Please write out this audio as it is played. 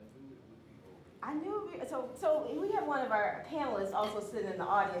I knew so we have one of our panelists also sitting in the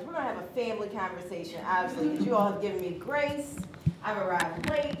audience. We're gonna have a family conversation, obviously, because you all have given me grace. I've arrived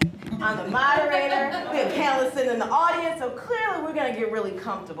late. I'm the moderator. We have panelists sitting in the audience, so clearly we're gonna get really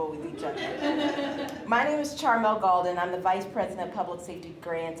comfortable with each other. My name is Charmel Galden. I'm the Vice President of Public Safety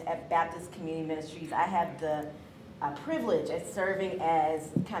Grants at Baptist Community Ministries. I have the privilege of serving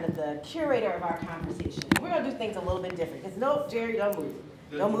as kind of the curator of our conversation. We're gonna do things a little bit different. Because no, Jerry, don't move.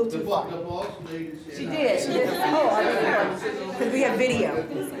 Don't move too far. She did. Oh, because we have video.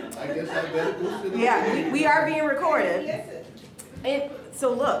 I guess I better boost it. Yeah, we are being recorded. And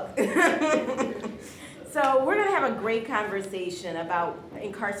so look. So we're gonna have a great conversation about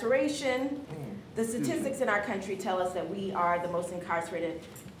incarceration. The statistics in our country tell us that we are the most incarcerated.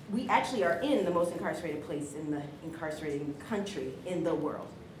 We actually are in the most incarcerated place in the incarcerating country in the world.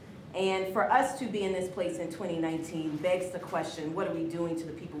 And for us to be in this place in 2019 begs the question, what are we doing to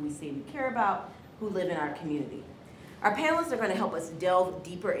the people we say we care about who live in our community? Our panelists are going to help us delve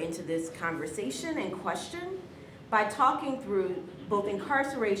deeper into this conversation and question by talking through both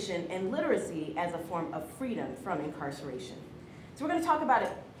incarceration and literacy as a form of freedom from incarceration. So we're going to talk about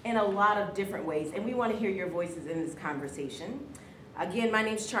it in a lot of different ways, and we want to hear your voices in this conversation. Again, my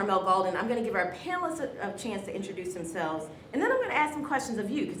name is Charmel Galden. I'm going to give our panelists a chance to introduce themselves, and then I'm going to ask some questions of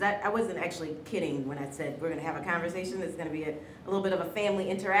you, because I wasn't actually kidding when I said we're going to have a conversation. It's going to be a little bit of a family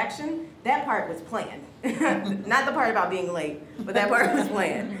interaction. That part was planned. Not the part about being late, but that part was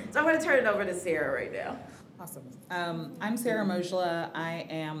planned. So I'm going to turn it over to Sarah right now. Awesome. I'm Sarah Mojla. I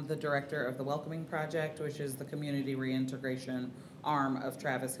am the director of the Welcoming Project, which is the community reintegration arm of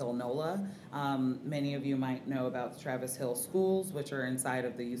Travis Hill NOLA. Many of you might know about Travis Hill Schools, which are inside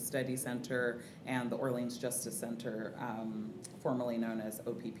of the Youth Study Center and the Orleans Justice Center, formerly known as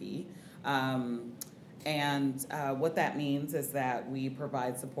OPP. What that means is that we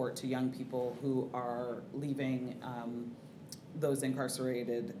provide support to young people who are leaving those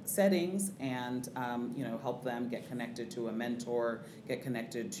incarcerated settings and help them get connected to a mentor, get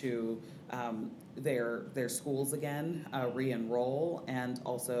connected to their schools again, re-enroll, and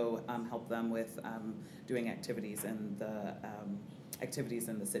also help them with doing activities in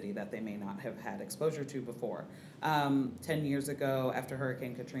the city that they may not have had exposure to before. 10 years ago, after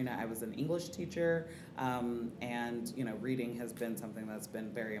Hurricane Katrina, I was an English teacher, and reading has been something that's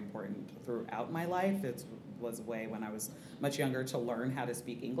been very important throughout my life. It was a way when I was much younger to learn how to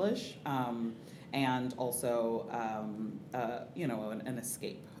speak English, and also an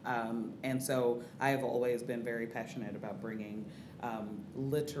escape. And so I have always been very passionate about bringing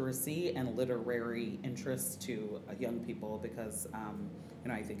literacy and literary interests to young people because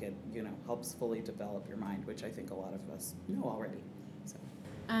I think it helps fully develop your mind, which I think a lot of us know already. So.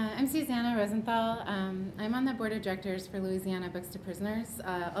 I'm Susanna Rosenthal. I'm on the board of directors for Louisiana Books to Prisoners,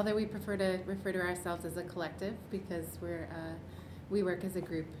 although we prefer to refer to ourselves as a collective because we work as a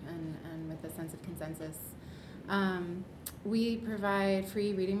group and with a sense of consensus. We provide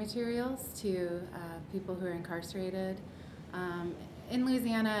free reading materials to people who are incarcerated in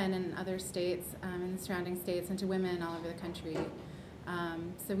Louisiana and in other states, in the surrounding states, and to women all over the country.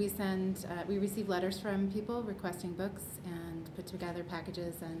 So we receive letters from people requesting books and put together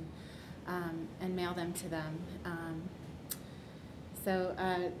packages and mail them to them. So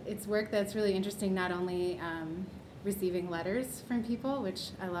it's work that's really interesting, not only receiving letters from people,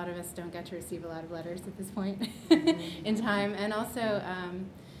 which a lot of us don't get to receive a lot of letters at this point in time, and also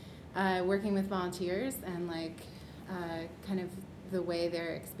working with volunteers and kind of the way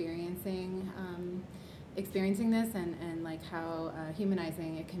they're experiencing this and like how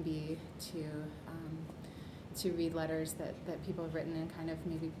humanizing it can be to read letters that people have written and kind of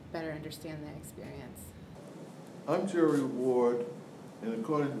maybe better understand the experience. I'm Jerry Ward, and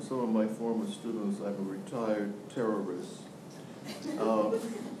according to some of my former students, I'm a retired terrorist.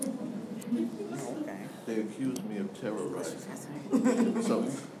 They accuse me of terrorizing.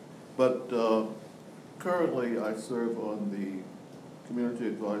 But currently I serve on the Community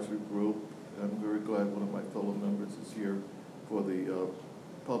Advisory Group. I'm very glad one of my fellow members is here for the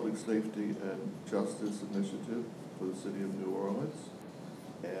Public Safety and Justice Initiative for the City of New Orleans.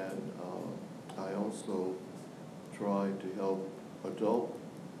 And I also try to help adult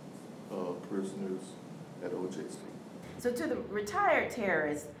prisoners at OJC. So to the retired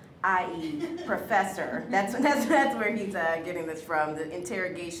terrorist, i.e. professor, that's where he's getting this from, the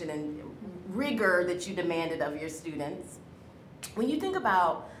interrogation and rigor that you demanded of your students. When you think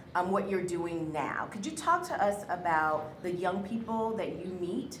about what you're doing now, could you talk to us about the young people that you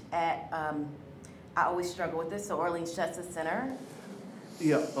meet at, I always struggle with this, so Orleans Justice Center?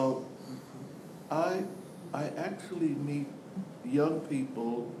 Yeah, I actually meet young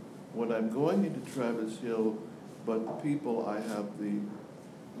people when I'm going into Travis Hill, but the people I have the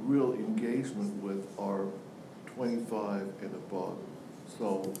real engagement with are 25 and above.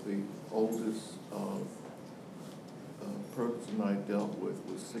 So the oldest person I dealt with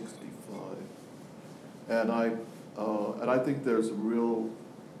was 65. And I think there's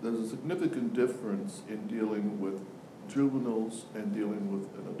a significant difference in dealing with juveniles and dealing with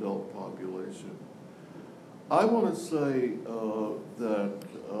an adult population. I want to say that,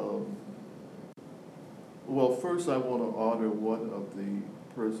 well, first I want to honor one of the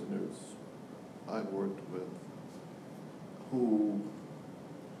prisoners I worked with who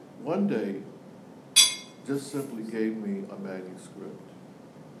one day just simply gave me a manuscript.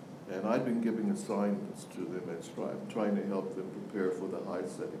 And I've been giving assignments to them and trying to help them prepare for the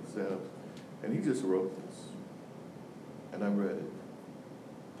HiSET exam. And he just wrote this. And I read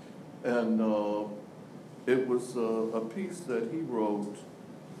it. And it was a piece that he wrote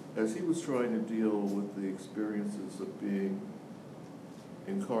as he was trying to deal with the experiences of being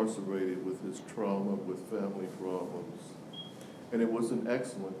incarcerated with his trauma, with family problems. And it was an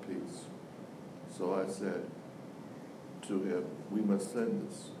excellent piece. So I said to him, we must send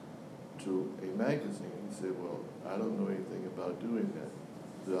this to a magazine. He said, well, I don't know anything about doing that.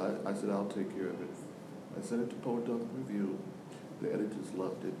 So I said, I'll take care of it. I sent it to Podunk Review. The editors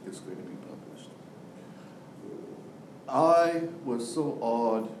loved it. It's going to be published. I was so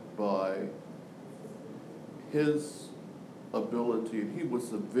awed by his ability, and he was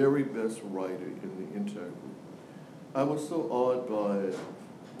the very best writer in the entire group. I was so awed by it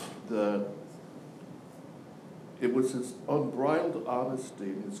that it was his unbridled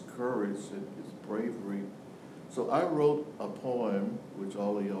honesty, his courage, and his bravery. So I wrote a poem, which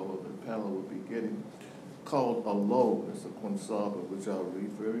all of y'all on the panel will be getting, called Alone. It's a Quonsaba, which I'll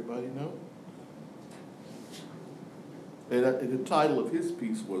read for everybody now. And the title of his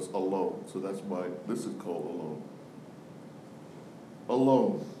piece was Alone, so that's why this is called Alone.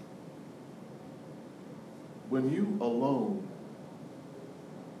 Alone. When you alone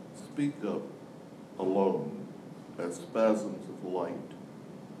speak up alone as spasms of light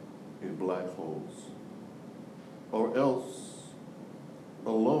in black holes, or else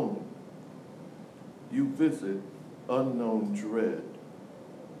alone you visit unknown dread,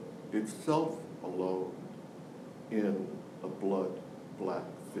 itself alone in a blood-black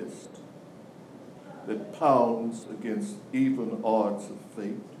fist that pounds against even odds of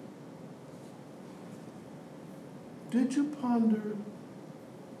fate. Did you ponder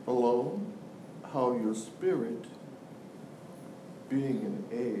alone how your spirit, being an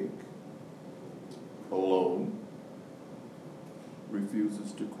egg, alone,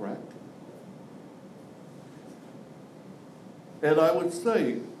 refuses to crack? And I would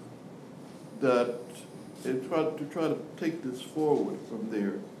say that to try to take this forward from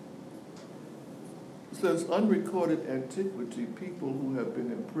there, since unrecorded antiquity, people who have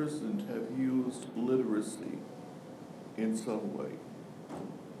been imprisoned have used literacy in some way.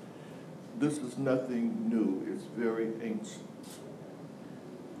 This is nothing new, it's very ancient.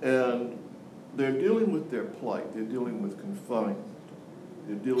 And they're dealing with their plight, they're dealing with confinement,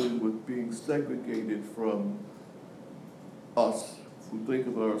 they're dealing with being segregated from us who think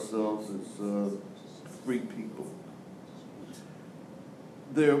of ourselves as free people.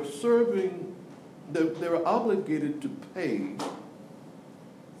 They're serving, they're obligated to pay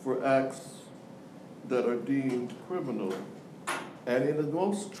for acts that are deemed criminal. And in the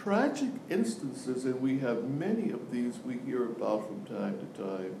most tragic instances, and we have many of these we hear about from time to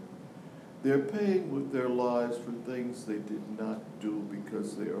time, they're paying with their lives for things they did not do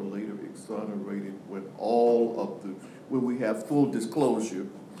because they are later exonerated when we have full disclosure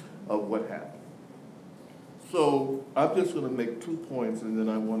of what happened. So I'm just going to make 2 points, and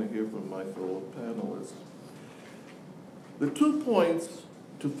then I want to hear from my fellow panelists. The 2 points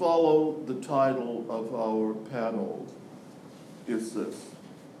to follow the title of our panel is this.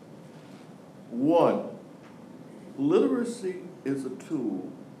 1, literacy is a tool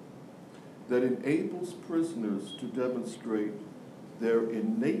that enables prisoners to demonstrate their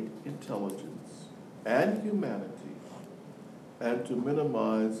innate intelligence and humanity, and to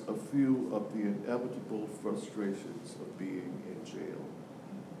minimize a few of the inevitable frustrations of being in jail.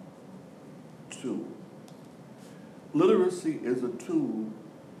 2, literacy is a tool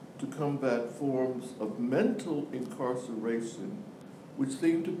to combat forms of mental incarceration which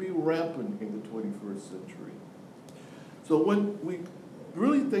seem to be rampant in the 21st century. So when we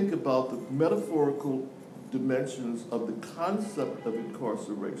really think about the metaphorical dimensions of the concept of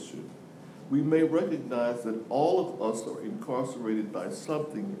incarceration, we may recognize that all of us are incarcerated by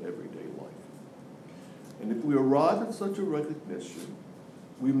something in everyday life. And if we arrive at such a recognition,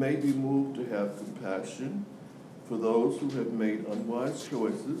 We may be moved to have compassion for those who have made unwise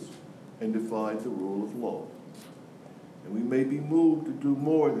choices and defied the rule of law. And we may be moved to do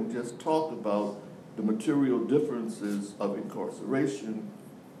more than just talk about the material differences of incarceration.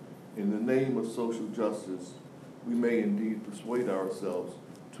 In the name of social justice, we may indeed persuade ourselves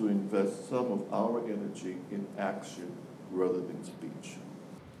to invest some of our energy in action rather than speech.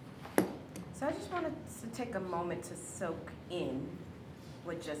 So I just wanted to take a moment to soak in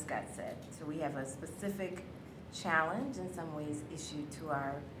what just got said. So we have a specific challenge, in some ways issued to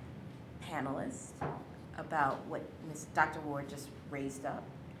our panelists about what Dr. Ward just raised up,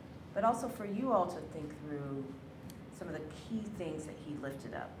 but also for you all to think through some of the key things that he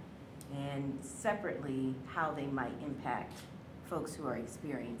lifted up, and separately how they might impact folks who are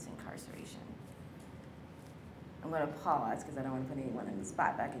experiencing incarceration. I'm going to pause because I don't want to put anyone in the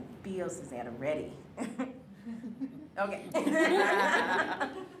spot, but I can feel Susanna ready. Okay. Because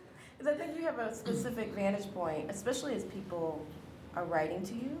I think you have a specific vantage point, especially as people are writing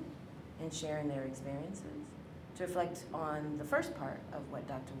to you and sharing their experiences, to reflect on the first part of what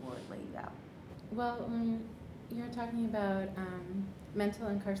Dr. Ward laid out. Well, you're talking about mental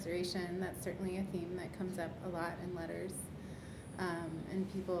incarceration. That's certainly a theme that comes up a lot in letters,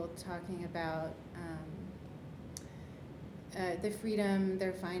 and people talking about the freedom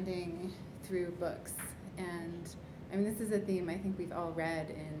they're finding through books. And I mean, this is a theme I think we've all read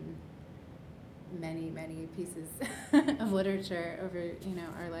in many, many pieces of literature over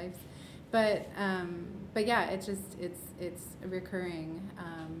our lives. But yeah, it's recurring,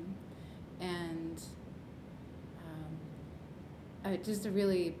 and just a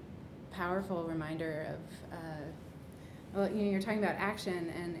really powerful reminder of well, you're talking about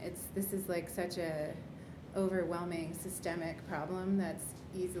action, and this is like such a overwhelming systemic problem that's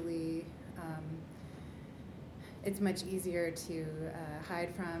easily it's much easier to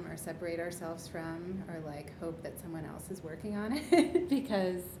hide from or separate ourselves from, or like hope that someone else is working on it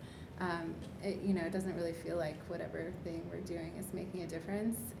because it doesn't really feel like whatever thing we're doing is making a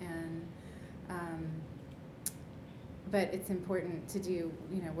difference. And but it's important to do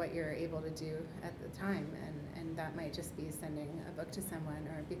what you're able to do at the time, and that might just be sending a book to someone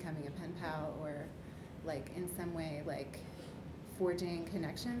or becoming a pen pal, or like in some way like forging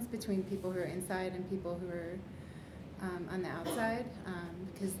connections between people who are inside and people who are on the outside,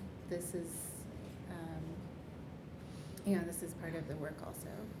 because this is this is part of the work also.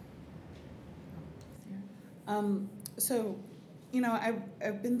 So,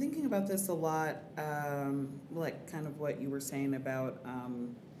 I've been thinking about this a lot, like kind of what you were saying about,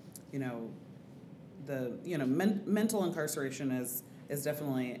 mental incarceration is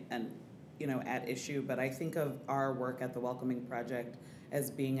definitely at issue, but I think of our work at the Welcoming Project as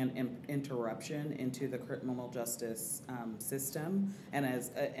being an interruption into the criminal justice system, and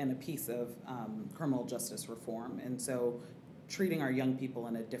as a piece of criminal justice reform. And so treating our young people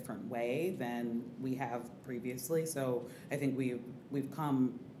in a different way than we have previously. So I think we've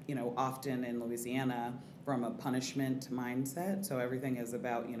come, often in Louisiana from a punishment mindset. So everything is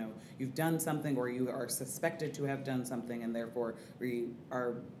about, you've done something or you are suspected to have done something, and therefore we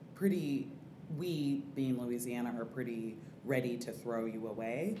being Louisiana, are pretty ready to throw you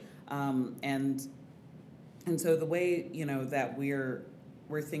away. And so the way, that we're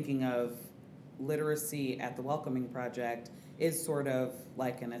thinking of literacy at the Welcoming Project is sort of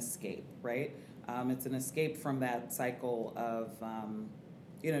like an escape, right? It's an escape from that cycle of,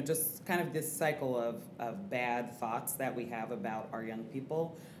 just kind of this cycle of bad thoughts that we have about our young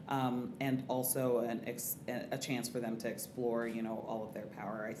people, and also a chance for them to explore, all of their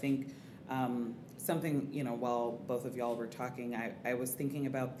power. I think something, while both of y'all were talking, I was thinking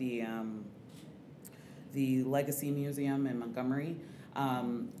about the Legacy Museum in Montgomery,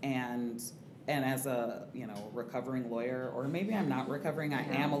 and as a recovering lawyer, or maybe I'm not recovering, I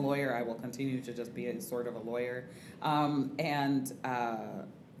am a lawyer, I will continue to just be a sort of a lawyer, and a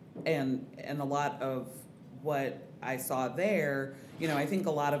lot of what I saw there, I think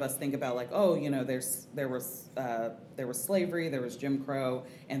a lot of us think about like, oh, there was slavery, there was Jim Crow,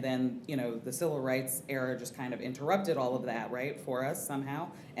 and then the civil rights era just kind of interrupted all of that, right, for us somehow,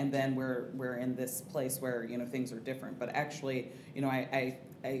 and then we're in this place where things are different. But actually,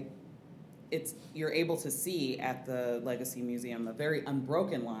 you're able to see at the Legacy Museum a very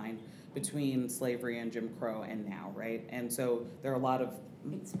unbroken line between slavery and Jim Crow and now, right? And so there are a lot of...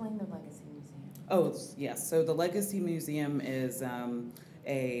 Explain the Legacy Museum. Oh, yes. So the Legacy Museum is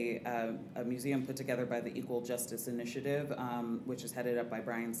a museum put together by the Equal Justice Initiative, which is headed up by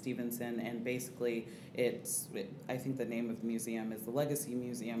Brian Stevenson, and basically I think the name of the museum is the Legacy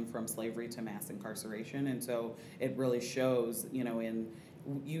Museum: From Slavery to Mass Incarceration, and so it really shows,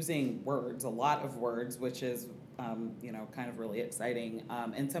 using words, a lot of words, which is kind of really exciting.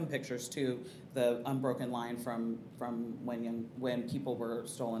 And some pictures too, the unbroken line from when people were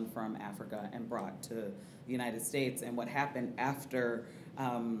stolen from Africa and brought to the United States, and what happened after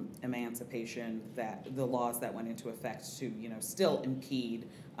emancipation, that the laws that went into effect to still impede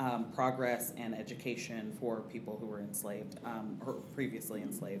progress and education for people who were enslaved or previously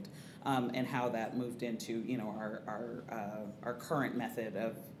enslaved, and how that moved into our current method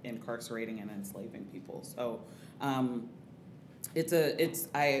of incarcerating and enslaving people. So I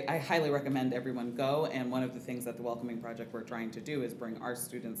highly recommend everyone go, and one of the things that the Welcoming Project we're trying to do is bring our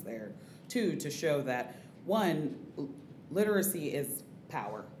students there too, to show that one, literacy is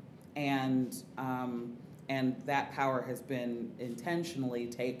power, and that power has been intentionally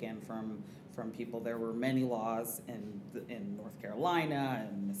taken from people. There were many laws in North Carolina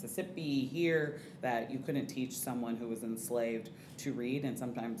and Mississippi here that you couldn't teach someone who was enslaved to read, and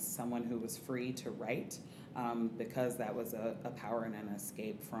sometimes someone who was free to write, because that was a power and an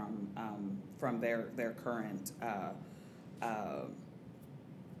escape from their current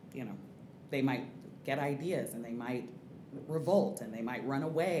they might get ideas, and they might revolt, and they might run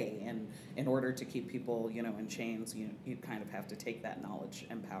away, and in order to keep people in chains, you kind of have to take that knowledge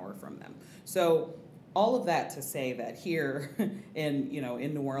and power from them. So all of that to say that here in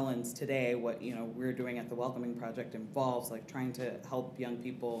New Orleans today, what we're doing at the Welcoming Project involves like trying to help young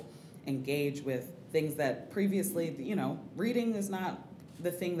people engage with things that previously, reading is not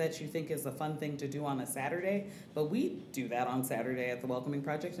the thing that you think is a fun thing to do on a Saturday, but we do that on Saturday at the Welcoming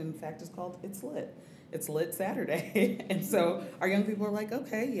Project, and in fact it's called It's Lit. It's Lit Saturday. And so our young people are like,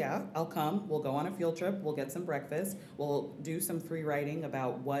 okay, yeah, I'll come. We'll go on a field trip. We'll get some breakfast. We'll do some free writing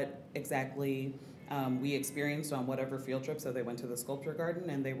about what exactly we experienced on whatever field trip. So they went to the sculpture garden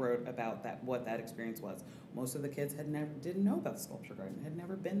and they wrote about what that experience was. Most of the kids didn't know about the sculpture garden, had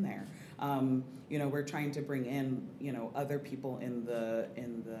never been there. We're trying to bring in, other people in the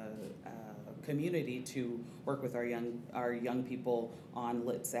community to work with our young people on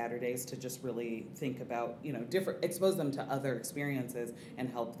Lit Saturdays to just really think about, expose them to other experiences and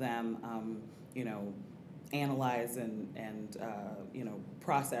help them, analyze and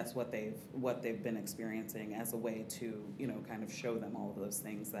process what they've been experiencing as a way to, kind of show them all of those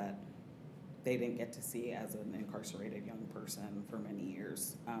things that they didn't get to see as an incarcerated young person for many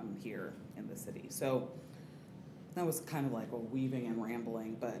years here in the city. So that was kind of like a weaving and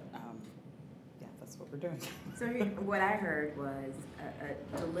rambling, but that's what we're doing. So what I heard was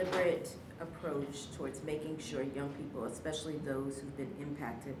a deliberate approach towards making sure young people, especially those who've been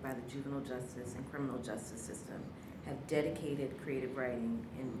impacted by the juvenile justice and criminal justice system, have dedicated creative writing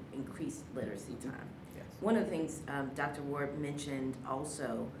and increased literacy time. Yes. One of the things Dr. Ward mentioned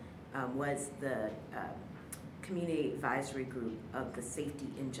also was the community advisory group of the Safety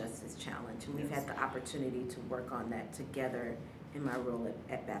and Justice Challenge, and we've had the opportunity to work on that together in my role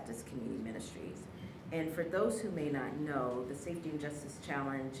at Baptist Community Ministries. And for those who may not know, the Safety and Justice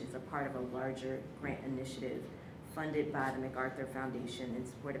Challenge is a part of a larger grant initiative funded by the MacArthur Foundation and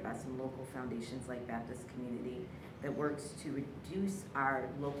supported by some local foundations like Baptist Community that works to reduce our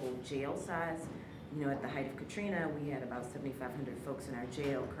local jail size. At the height of Katrina, we had about 7,500 folks in our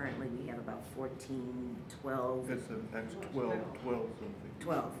jail. Currently, we have about 14, 12. That's 12 something.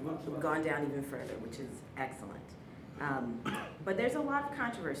 12. We've gone down even further, which is excellent. But there's a lot of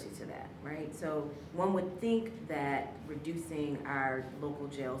controversy to that, right? So one would think that reducing our local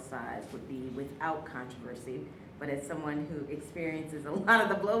jail size would be without controversy, but as someone who experiences a lot of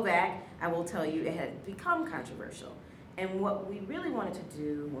the blowback, I will tell you it has become controversial. And what we really wanted to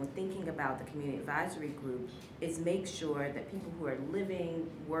do when thinking about the community advisory group is make sure that people who are living,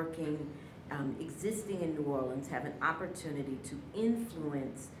 working, existing in New Orleans have an opportunity to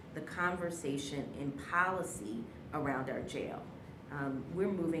influence the conversation and policy around our jail.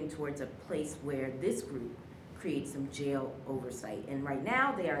 We're moving towards a place where this group creates some jail oversight. And right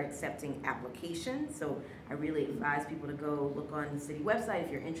now they are accepting applications. So I really advise people to go look on the city website.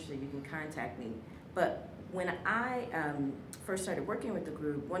 If you're interested, you can contact me. But when I first started working with the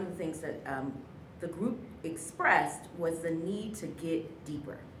group, one of the things that the group expressed was the need to get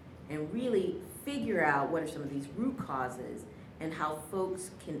deeper and really figure out what are some of these root causes and how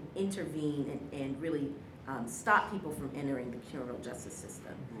folks can intervene and really stop people from entering the criminal justice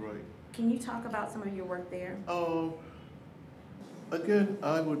system. Right. Can you talk about some of your work there? Again,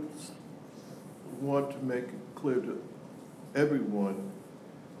 I would want to make it clear to everyone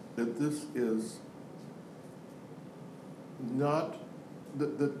that this is not,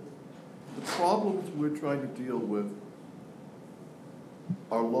 the problems we're trying to deal with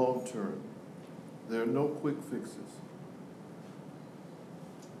are long-term. There are no quick fixes.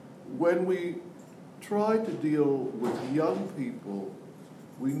 when we try to deal with young people,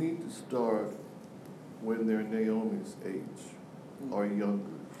 we need to start when they're Naomi's age or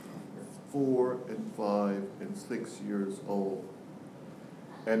younger, 4 and 5 and 6 years old,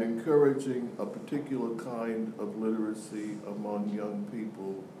 and encouraging a particular kind of literacy among young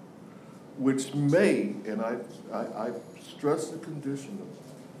people, which may, and I stress the conditional,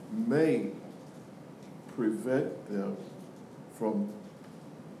 may prevent them from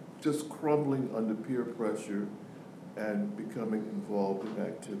just crumbling under peer pressure and becoming involved in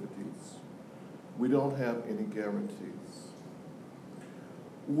activities. We don't have any guarantees.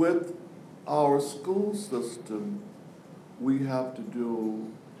 With our school system, we have to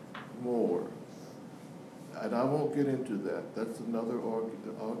do more. And I won't get into that. That's another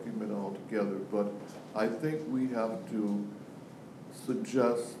argument altogether. But I think we have to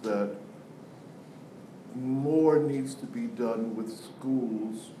suggest that more needs to be done with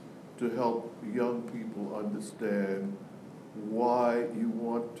schools to help young people understand why you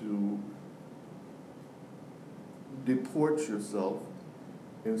want to deport yourself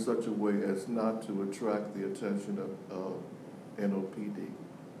in such a way as not to attract the attention of NOPD.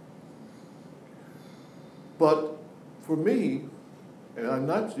 But for me, and I'm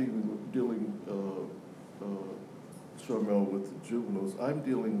not even dealing, Sharmel, with the juveniles, I'm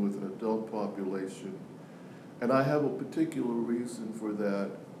dealing with an adult population, and I have a particular reason for that,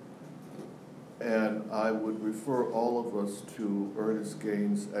 and I would refer all of us to Ernest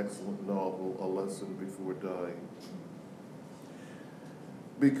Gaines' excellent novel, A Lesson Before Dying.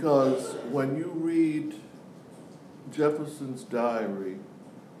 Because when you read Jefferson's diary,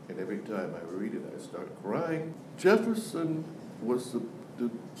 and every time I read it, I start crying. Jefferson was the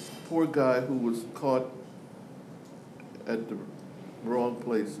poor guy who was caught at the wrong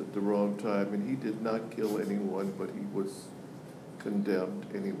place at the wrong time, and he did not kill anyone, but he was condemned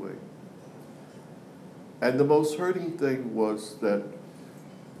anyway. And the most hurting thing was that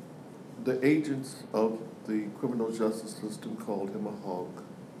the agents of the criminal justice system called him a hog.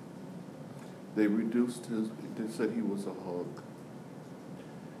 They said he was a hog.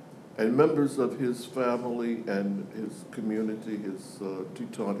 And members of his family and his community, he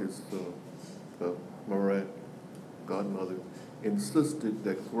taught his Morant godmother, insisted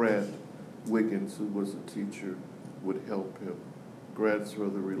that Grant Wiggins, who was a teacher, would help him. Grant's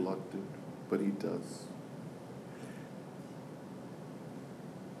rather reluctant, but he does.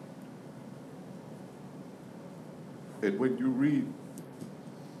 And when you read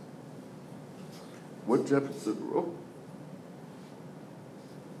what Jefferson wrote,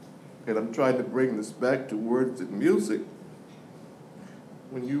 and I'm trying to bring this back to words and music,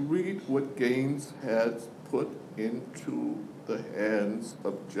 when you read what Gaines has put into the hands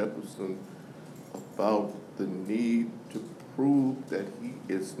of Jefferson about the need to prove that he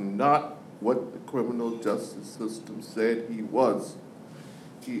is not what the criminal justice system said he was,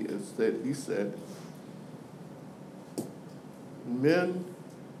 he said, men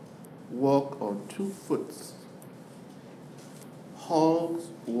walk on 2 foot. Hogs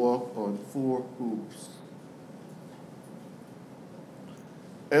walk on 4 hooves.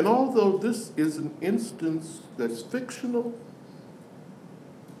 And although this is an instance that's fictional,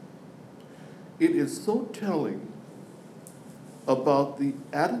 it is so telling about the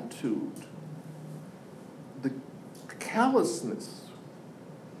attitude, the callousness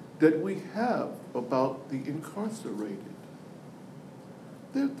that we have about the incarcerated.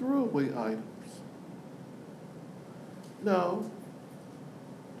 They're throwaway items. Now,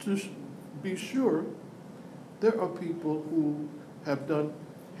 to be sure, there are people who have done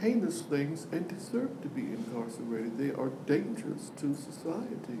heinous things and deserve to be incarcerated. They are dangerous to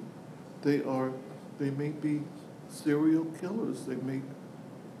society. They may be serial killers. They may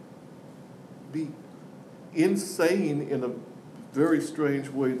be insane in a very strange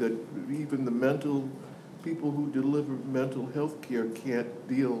way that even the people who deliver mental health care can't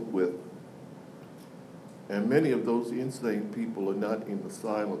deal with. And many of those insane people are not in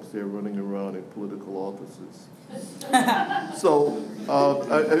asylums. They're running around in political offices. So,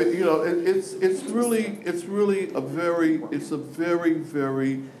 it's really a very,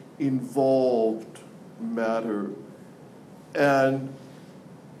 very involved matter. And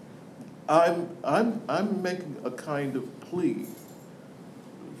I'm making a kind of plea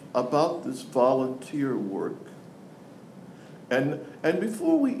about this volunteer work. And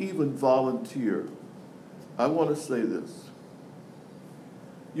before we even volunteer, I want to say this.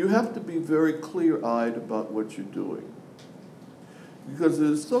 You have to be very clear-eyed about what you're doing. Because it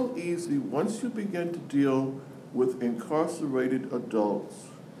is so easy, once you begin to deal with incarcerated adults,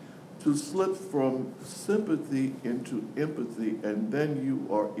 to slip from sympathy into empathy, and then you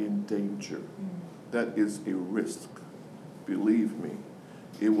are in danger. That is a risk, believe me.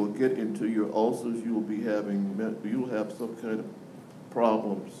 It will get into your ulcers. You'll have some kind of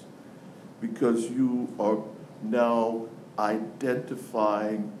problems because you are now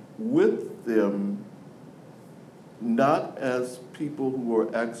identifying with them not as people who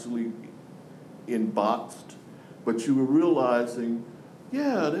are actually boxed, but you were realizing,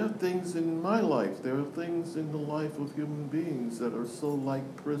 yeah, there are things in my life, there are things in the life of human beings that are so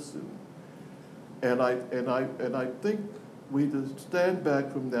like prison. And I think we just stand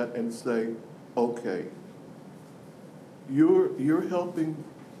back from that and say, okay, you're helping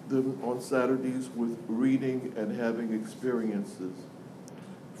them on Saturdays with reading and having experiences.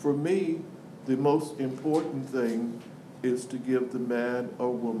 For me, the most important thing is to give the man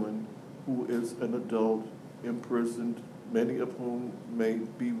or woman who is an adult imprisoned, many of whom may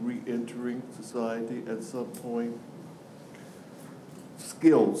be re-entering society at some point,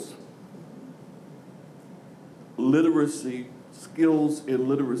 skills. Literacy, skills in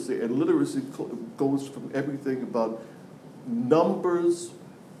literacy, and literacy goes from everything about numbers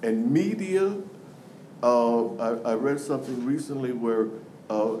and media. I read something recently where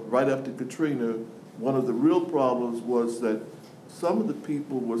right after Katrina, one of the real problems was that some of the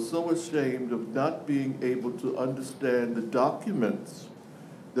people were so ashamed of not being able to understand the documents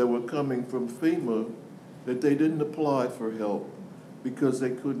that were coming from FEMA that they didn't apply for help because they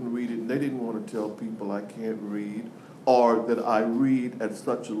couldn't read it, and they didn't want to tell people I can't read, or that I read at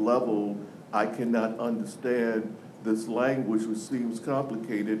such a level I cannot understand this language, which seems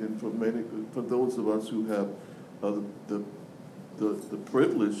complicated. And for those of us who have the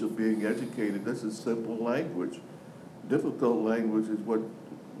privilege of being educated, this is simple language. Difficult language is what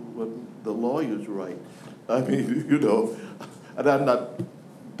the lawyers write. I mean, and I'm not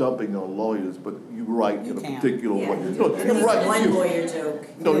dumping on lawyers, but you write in a particular way. No, you write one lawyer joke.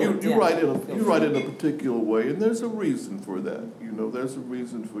 No, you write in a particular way, and there's a reason for that. There's a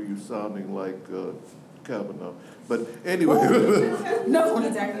reason for you sounding like Kavanaugh. But anyway. No,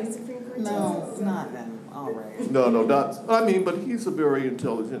 he's actually Supreme Court. No, not him. All right. No, not. I mean, but he's a very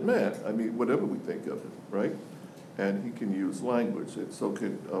intelligent man. I mean, whatever we think of him, right? And he can use language, and so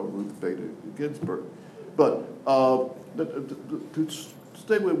can Ruth Bader Ginsburg. But to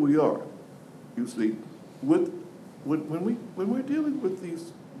stay where we are, you see, when we're dealing with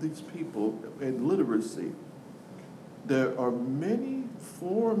these people in literacy, there are many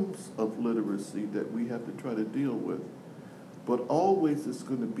forms of literacy that we have to try to deal with, but always it's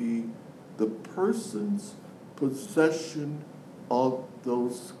going to be the person's possession of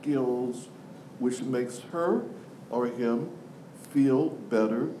those skills which makes her or him feel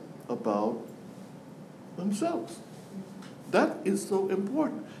better about themselves. That is so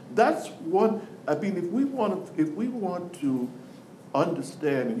important. That's one. I mean, if we want to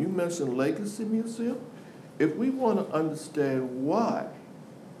understand, and you mentioned Legacy Museum, if we want to understand why,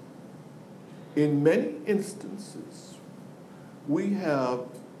 in many instances, we have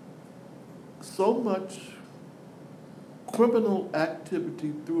so much criminal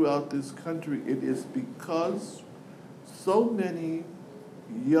activity throughout this country, it is because so many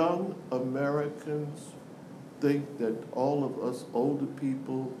young Americans think that all of us older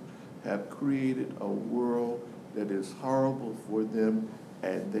people have created a world that is horrible for them,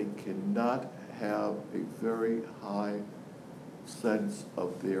 and they cannot have a very high sense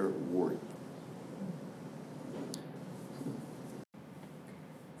of their worth.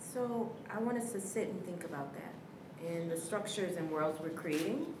 So I want us to sit and think about that and the structures and worlds we're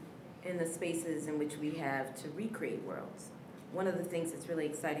creating and the spaces in which we have to recreate worlds. One of the things that's really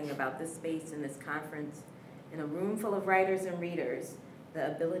exciting about this space and this conference, in a room full of writers and readers, the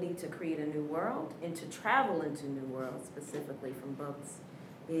ability to create a new world and to travel into new worlds, specifically from books,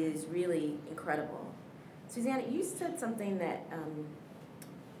 is really incredible. Susanna, you said something that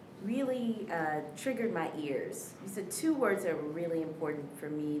really triggered my ears. You said two words that were really important for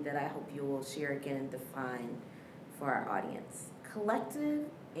me that I hope you will share again and define for our audience: collective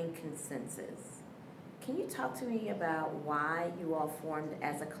and consensus. Can you talk to me about why you all formed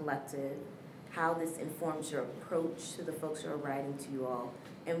as a collective, how this informs your approach to the folks who are writing to you all,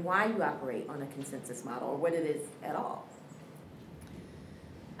 and why you operate on a consensus model, or what it is at all?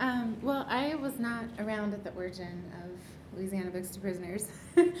 Well, I was not around at the origin of Louisiana Books to Prisoners,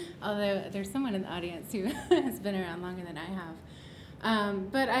 although there's someone in the audience who has been around longer than I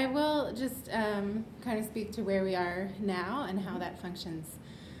have. But I will just kind of speak to where we are now and how that functions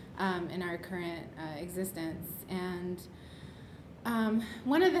in our current existence. And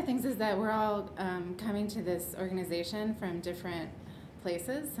one of the things is that we're all coming to this organization from different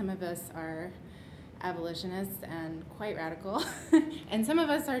places. Some of us are abolitionists and quite radical, and some of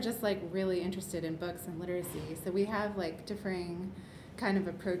us are just like really interested in books and literacy. So we have like differing kind of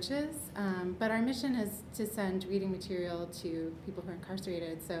approaches, but our mission is to send reading material to people who are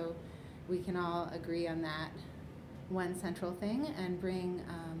incarcerated, so we can all agree on that one central thing and bring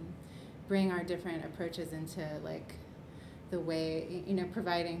our different approaches into like the way, you know,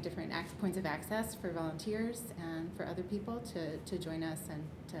 providing different points of access for volunteers and for other people to join us and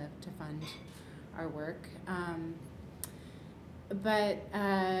to fund our work.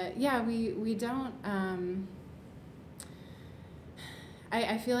 Yeah, we don't.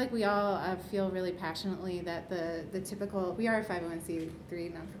 I feel like we all feel really passionately that the typical, we are a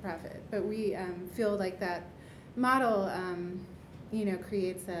 501c3 non-for-profit, but we feel like that model, you know,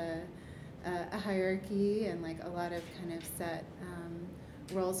 creates a hierarchy and like a lot of kind of set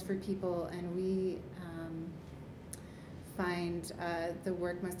roles for people, and we find the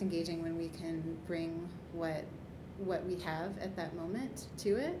work most engaging when we can bring what we have at that moment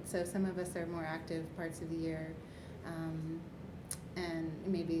to it. So some of us are more active parts of the year, and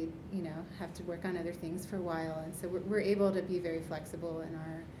maybe, you know, have to work on other things for a while, and so we're able to be very flexible in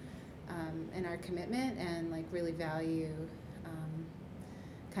our commitment and like really value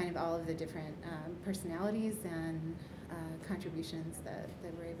kind of all of the different personalities and contributions that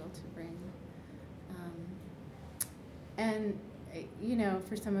we're able to bring. And you know,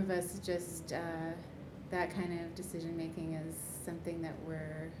 for some of us, just that kind of decision making is something that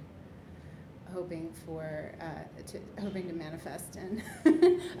we're hoping to manifest in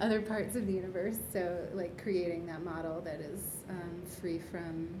other parts of the universe. So like creating that model that is free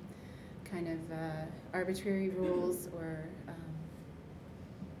from kind of arbitrary rules or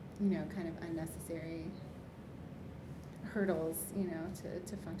you know, kind of unnecessary hurdles, you know,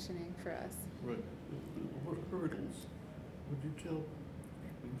 to functioning for us. Right. What hurdles? Would you tell,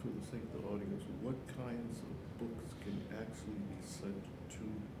 for the sake of the audience, what kinds of books can actually be sent to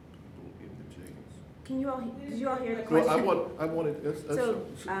people in the jails? Did you all hear the question? Well, I wanted. So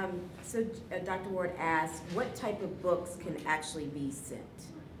Dr. Ward asked, what type of books can actually be sent?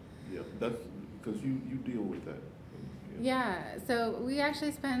 Yeah, that's because you deal with that. Yeah, so we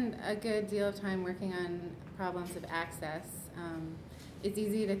actually spend a good deal of time working on problems of access. It's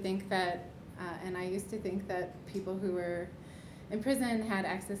easy to think that, and I used to think that people who were in prison had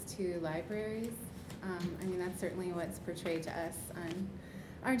access to libraries. I mean, that's certainly what's portrayed to us on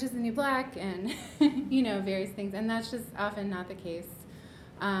Orange is the New Black and, you know, various things, and that's just often not the case.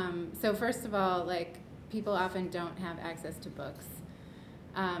 So first of all, like, people often don't have access to books.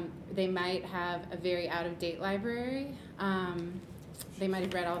 They might have a very out-of-date library. They might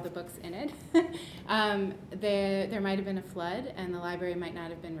have read all the books in it. There might have been a flood and the library might not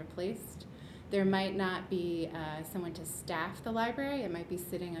have been replaced. There might not be someone to staff the library. It might be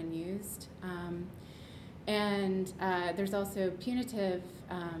sitting unused. And there's also punitive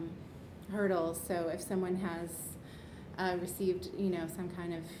hurdles. So if someone has received, you know, some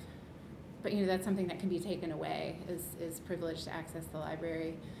kind of, but you know, that's something that can be taken away, is privilege to access the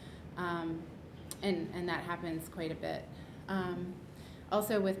library. And that happens quite a bit.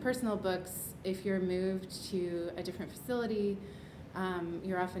 Also with personal books, if you're moved to a different facility,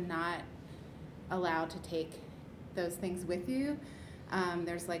 you're often not allowed to take those things with you.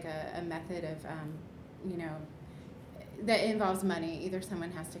 There's like a method of, you know, that involves money. Either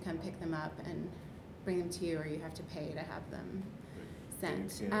someone has to come pick them up and bring them to you, or you have to pay to have them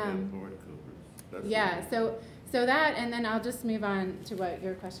sent. Yeah, so that, and then I'll just move on to what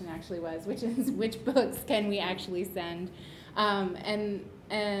your question actually was, which is which books can we actually send?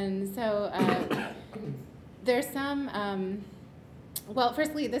 And so there's some, well,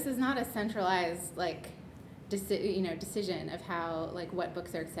 firstly, this is not a centralized, like, decision of how, like, what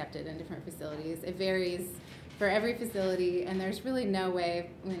books are accepted in different facilities. It varies for every facility, and there's really no way,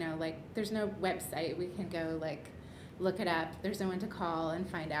 you know, like, there's no website we can go, like, look it up. There's no one to call and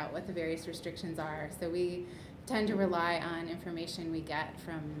find out what the various restrictions are. So we tend to rely on information we get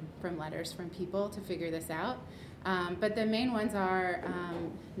from letters from people to figure this out. But the main ones are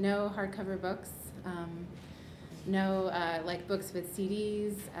no hardcover books, no like books with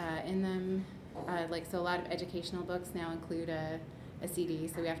CDs in them. Like, so a lot of educational books now include a CD,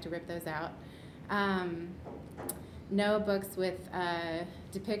 so we have to rip those out. No books with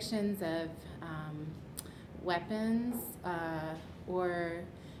depictions of weapons or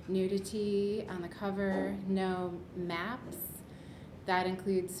nudity on the cover. No maps. That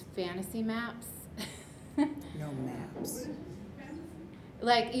includes fantasy maps. No maps.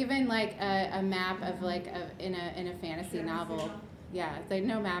 Like, even like a map of like in a fantasy novel. Yeah, it's like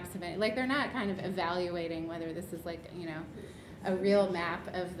no maps of any. Like, they're not kind of evaluating whether this is, like, you know, a real map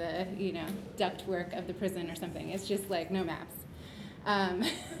of the, ductwork of the prison or something. It's just like no maps.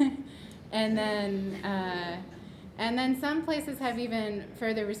 And then some places have even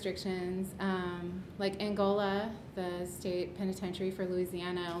further restrictions. Like Angola, the state penitentiary for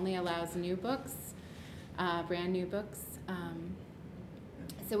Louisiana, only allows new books, brand new books.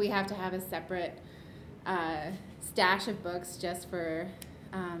 So we have to have a separate stash of books just for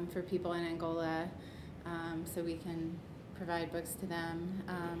people in Angola, so we can provide books to them.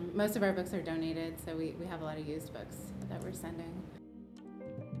 Most of our books are donated, so we have a lot of used books that we're sending.